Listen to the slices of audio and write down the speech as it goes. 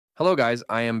Hello guys,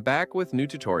 I am back with new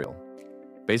tutorial.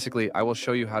 Basically, I will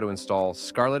show you how to install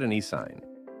Scarlet and Esign,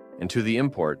 and to the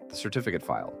import the certificate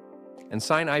file, and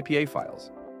sign IPA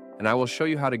files, and I will show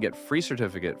you how to get free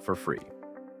certificate for free.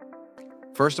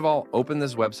 First of all, open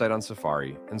this website on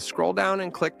Safari and scroll down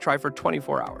and click Try for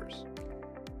 24 hours.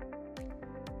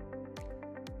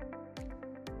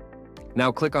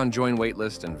 Now click on Join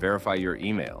Waitlist and verify your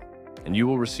email, and you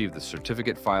will receive the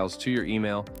certificate files to your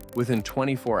email within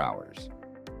 24 hours.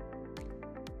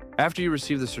 After you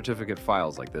receive the certificate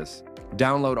files like this,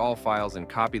 download all files and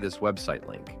copy this website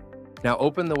link. Now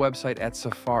open the website at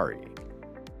Safari.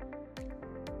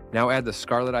 Now add the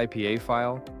Scarlet IPA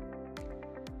file,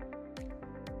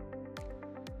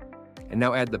 and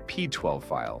now add the P12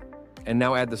 file, and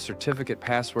now add the certificate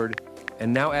password,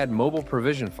 and now add mobile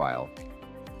provision file,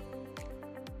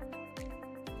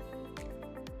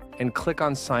 and click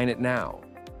on Sign It Now.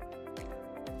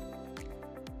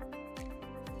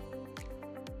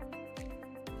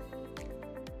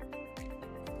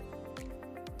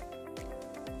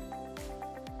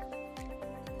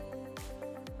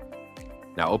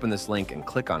 Now open this link and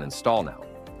click on Install Now.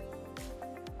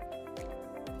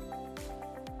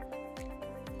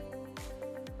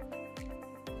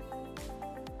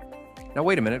 Now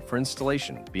wait a minute for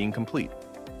installation being complete.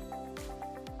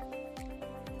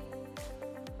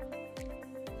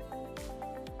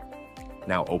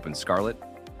 Now open Scarlet.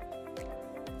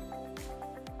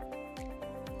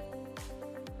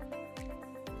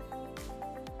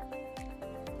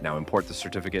 Now import the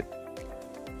certificate.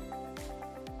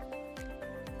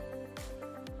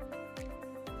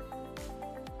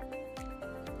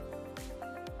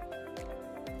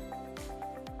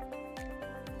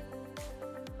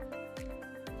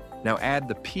 Now add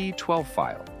the P12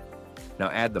 file. Now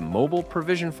add the mobile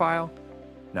provision file.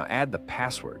 Now add the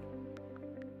password.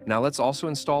 Now let's also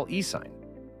install Esign.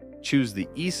 Choose the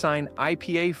Esign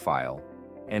IPA file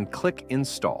and click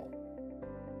Install.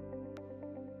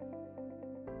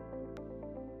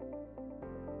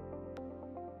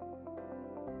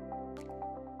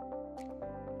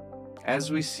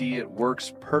 As we see, it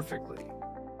works perfectly.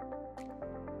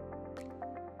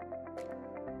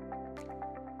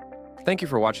 Thank you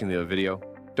for watching the video.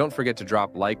 Don't forget to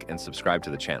drop like and subscribe to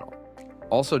the channel.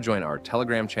 Also join our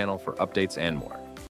Telegram channel for updates and more.